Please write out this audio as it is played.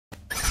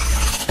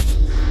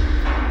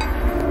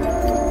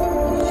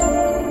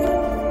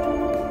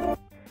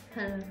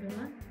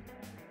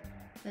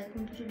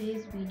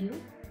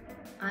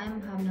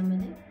am Bhavna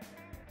Malik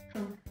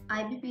from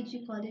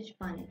IBPG College,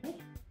 Panipat.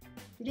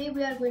 Today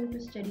we are going to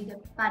study the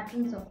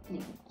patterns of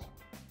cleavage.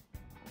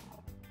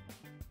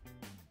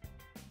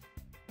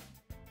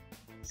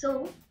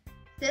 So,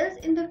 cells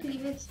in the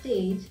cleavage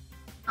stage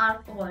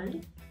are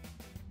called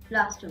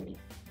blastomere.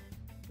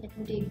 Let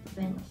me take the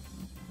pen.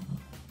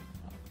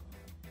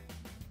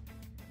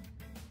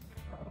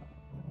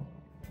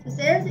 So,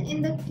 cells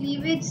in the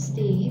cleavage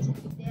stage,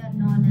 they are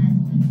known as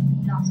the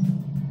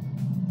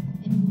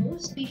blastomere. In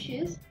most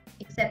species,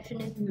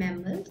 exception is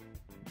mammals,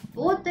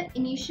 both the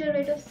initial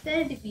rate of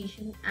cell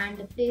division and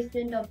the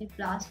placement of the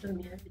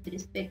blastomere with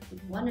respect to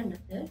one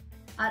another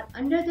are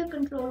under the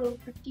control of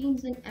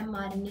proteins and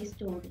mRNA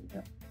stored in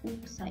the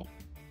oocyte.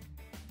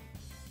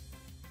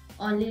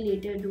 Only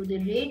later do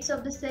the rates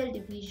of the cell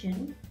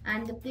division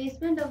and the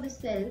placement of the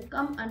cell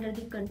come under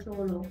the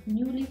control of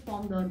newly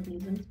formed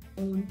organism's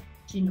own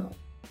genome.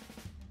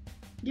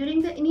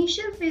 During the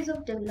initial phase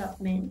of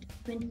development,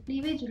 when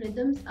cleavage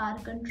rhythms are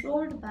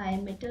controlled by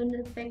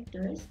maternal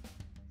factors,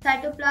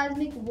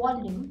 cytoplasmic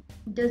volume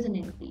doesn't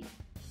increase.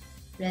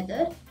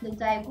 Rather, the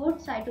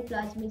zygote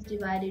cytoplasm is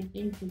divided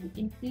into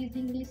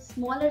increasingly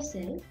smaller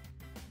cells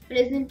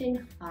present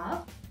in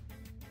half,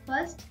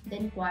 first,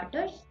 then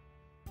quarters,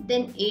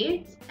 then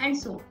eighths, and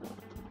so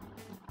forth.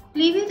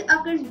 Cleavage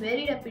occurs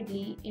very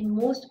rapidly in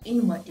most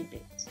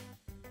invertebrates,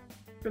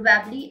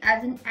 probably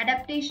as an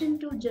adaptation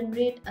to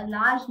generate a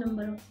large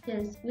number of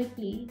cells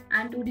quickly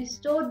and to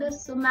restore the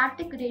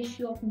somatic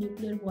ratio of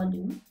nuclear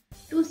volume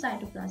to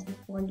cytoplasmic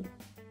volume.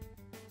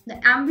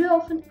 The embryo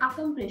often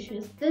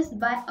accomplishes this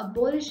by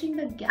abolishing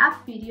the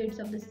gap periods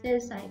of the cell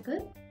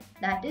cycle,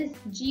 that is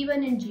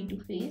G1 and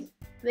G2 phase,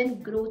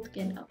 when growth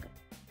can occur.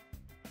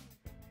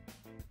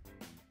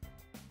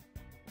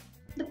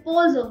 The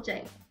poles of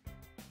zygote.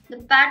 The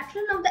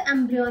pattern of the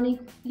embryonic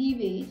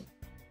cleavage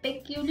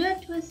peculiar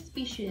to a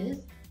species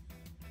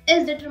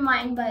is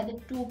determined by the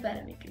two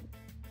parameters.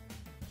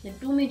 The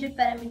two major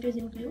parameters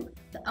include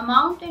the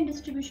amount and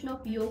distribution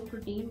of yolk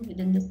protein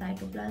within the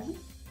cytoplasm,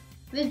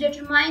 which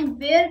determine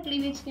where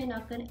cleavage can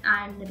occur,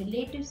 and the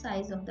relative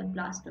size of the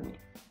blastomere.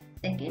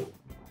 Second,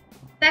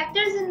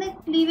 factors in the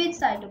cleavage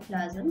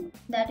cytoplasm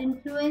that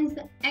influence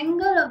the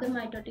angle of the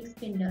mitotic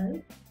spindle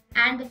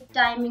and the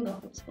timing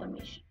of its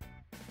formation.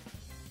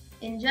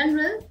 In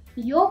general,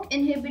 yolk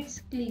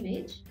inhibits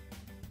cleavage.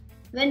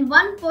 When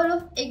one pole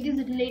of egg is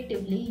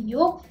relatively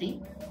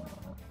yolk-free,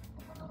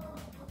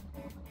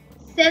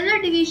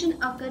 cellular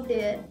division occurs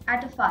there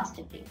at a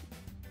faster rate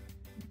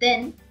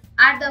than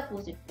at the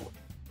opposite pole.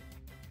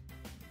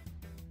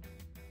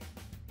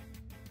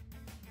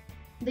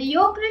 The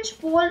yolk-rich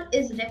pole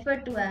is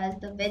referred to as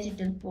the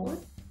vegetal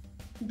pole.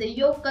 The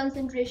yolk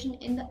concentration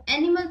in the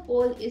animal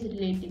pole is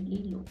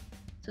relatively low.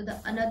 So the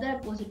another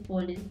opposite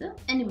pole is the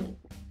animal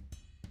pole.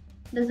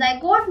 The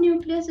zygote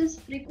nucleus is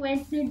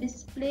frequently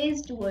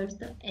displaced towards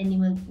the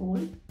animal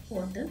pole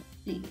for the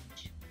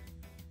cleavage.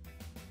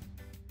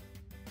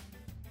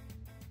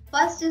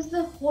 First is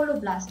the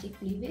holoblastic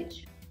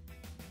cleavage.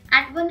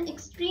 At one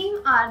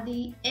extreme are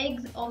the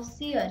eggs of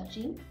sea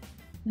urchin,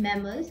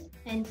 mammals,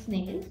 and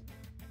snails.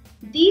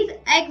 These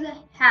eggs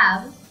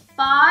have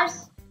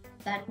sparse,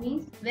 that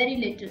means very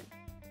little,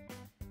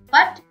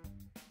 but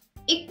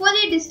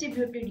equally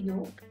distributed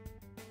yolk,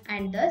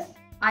 and thus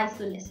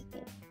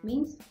isolecical,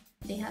 means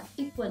they have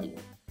equal yolk.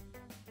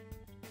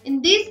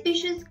 In these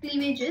species,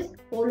 cleavage is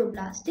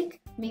holoblastic,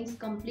 means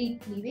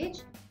complete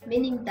cleavage,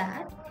 meaning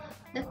that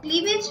the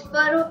cleavage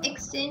furrow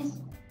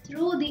extends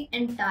through the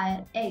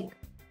entire egg.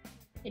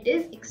 It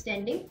is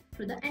extending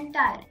through the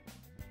entire egg.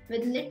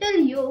 With little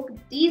yolk,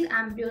 these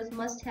embryos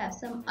must have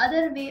some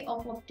other way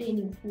of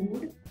obtaining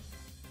food,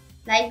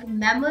 like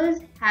mammals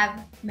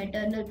have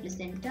maternal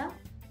placenta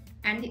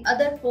and the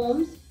other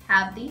forms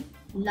have the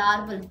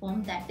larval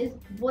form, that is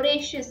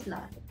voracious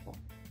larval form.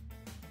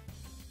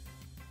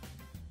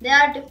 There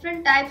are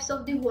different types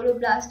of the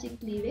holoblastic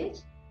cleavage,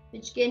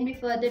 which can be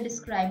further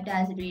described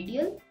as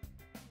radial,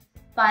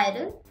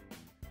 spiral,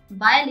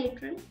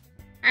 bilateral,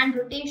 and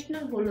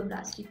rotational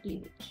holoblastic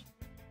cleavage.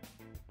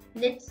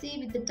 Let's see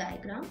with the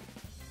diagram.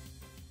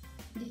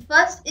 The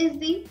first is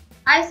the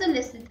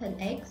isolecical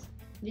eggs,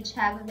 which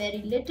have a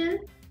very little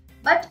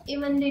but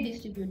evenly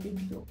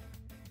distributed yolk.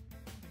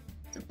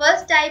 So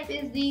first type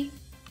is the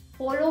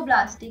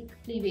holoblastic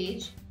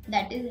cleavage,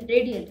 that is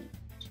radial cleavage.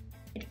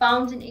 It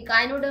found in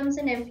echinoderms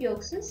and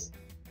amphioxus.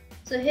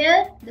 So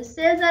here the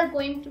cells are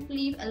going to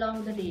cleave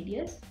along the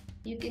radius.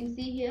 You can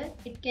see here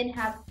it can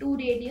have two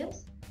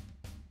radius.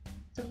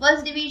 So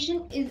first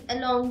division is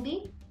along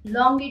the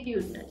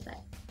longitudinal side.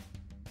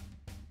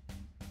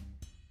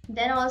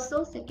 Then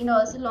also second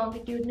also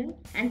longitudinal,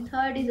 and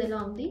third is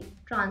along the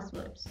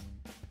transverse.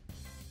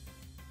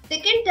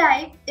 Second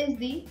type is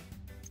the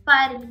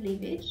spiral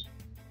cleavage.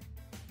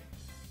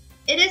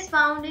 It is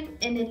found in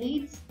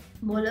annelids,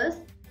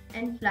 mollusks,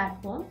 and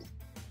flatworms.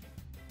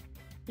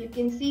 You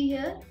can see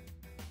here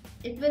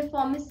it will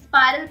form a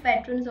spiral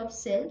patterns of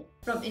cell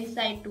from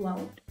inside to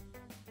out.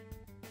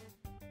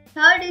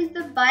 Third is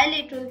the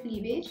bilateral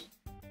cleavage.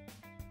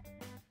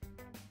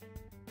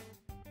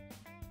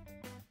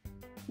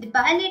 The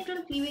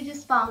bilateral cleavage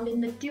is found in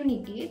the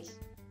tunicates,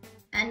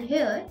 and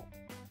here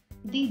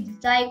the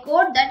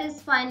zygote that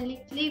is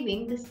finally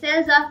cleaving, the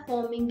cells are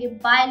forming a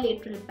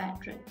bilateral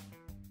pattern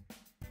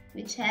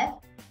which have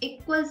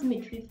equal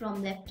symmetry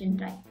from left and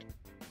right.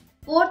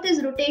 Fourth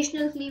is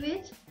rotational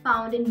cleavage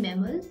found in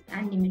mammals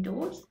and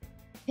nematodes.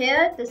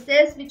 Here the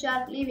cells which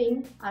are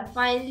cleaving are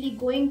finally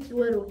going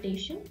through a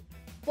rotation,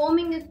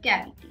 forming a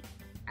cavity,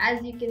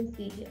 as you can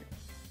see here.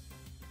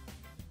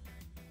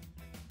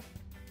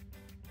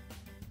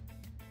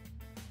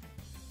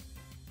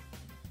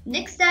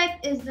 Next type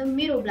is the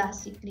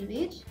meroblastic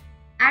cleavage.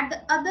 At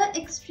the other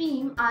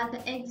extreme are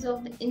the eggs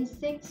of the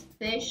insects,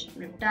 fish,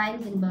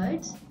 reptiles and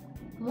birds.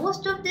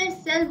 Most of their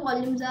cell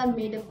volumes are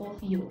made up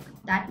of yolk.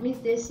 That means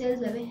their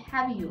cells have a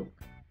heavy yolk.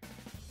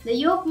 The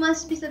yolk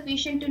must be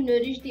sufficient to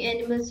nourish the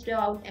animals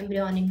throughout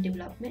embryonic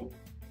development.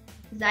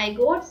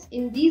 Zygotes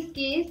in this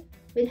case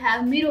will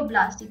have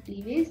meroblastic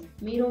cleavage.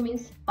 Mero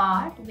means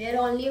part, where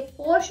only a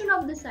portion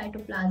of the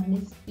cytoplasm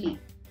is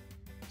cleaved.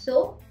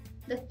 So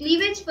the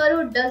cleavage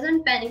furrow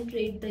doesn't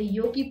penetrate the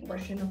yolky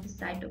portion of the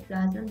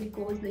cytoplasm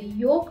because the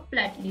yolk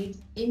platelets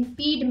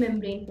impede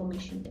membrane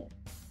formation there.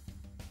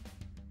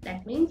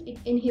 That means it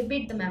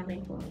inhibits the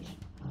membrane formation.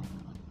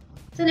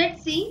 So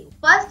let's see.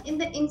 First, in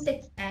the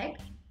insect's egg,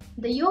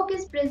 the yolk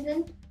is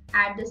present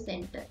at the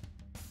center.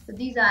 So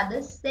these are the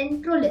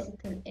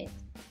centrolecithal eggs.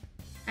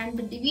 And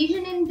the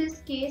division in this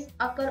case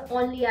occur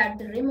only at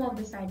the rim of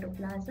the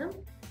cytoplasm,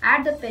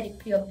 at the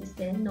periphery of the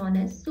cell, known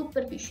as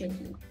superficial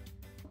cleavage.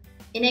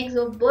 In eggs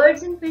of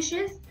birds and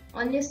fishes,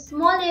 only a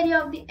small area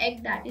of the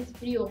egg that is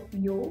free of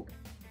yolk.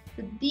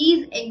 So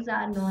these eggs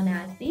are known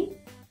as the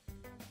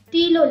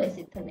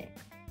telolecithal egg.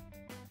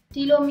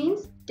 Telo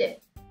means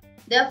tip.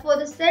 Therefore,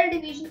 the cell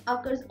division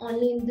occurs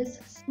only in this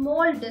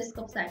small disc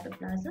of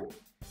cytoplasm,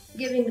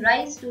 giving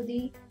rise to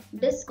the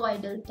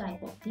discoidal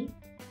type of the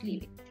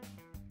cleavage.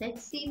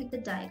 Let's see with the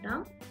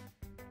diagram.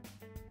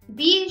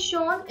 B is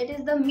shown, it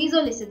is the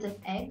mesolecithal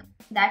egg.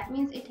 That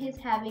means it is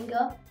having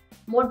a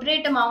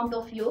moderate amount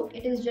of yolk.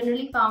 It is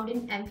generally found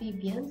in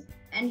amphibians,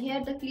 and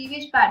here the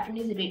cleavage pattern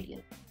is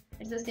radial.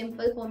 It's a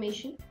simple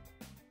formation.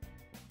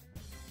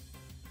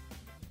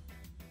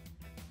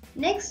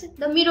 Next,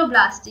 the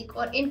meroblastic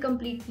or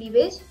incomplete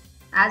cleavage,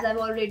 as I've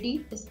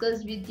already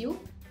discussed with you,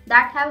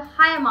 that have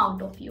high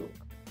amount of yolk.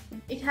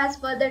 It has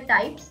further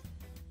types.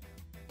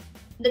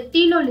 The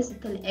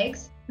telolecithal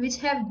eggs, which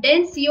have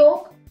dense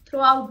yolk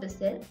throughout the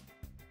cell.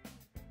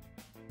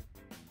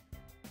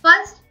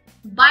 First,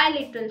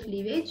 bilateral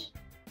cleavage.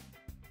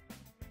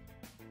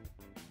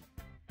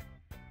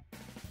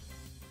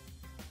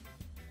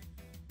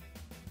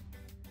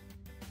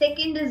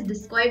 Second is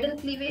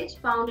discoidal cleavage,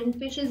 found in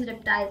fishes,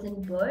 reptiles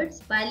and birds.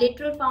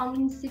 Bilateral, found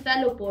in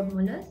cephalopod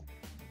mollusks.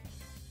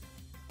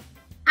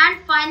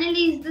 And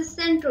finally is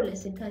the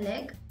centrolecithal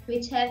egg,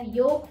 which have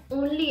yolk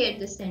only at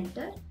the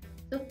center.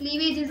 So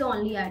cleavage is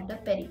only at the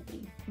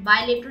periphery.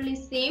 Bilateral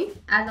is same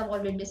as I've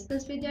already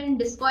discussed with you, and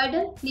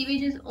discoidal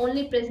cleavage is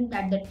only present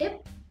at the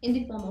tip in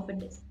the form of a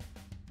disc.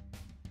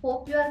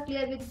 Hope you are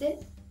clear with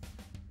this.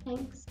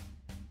 Thanks.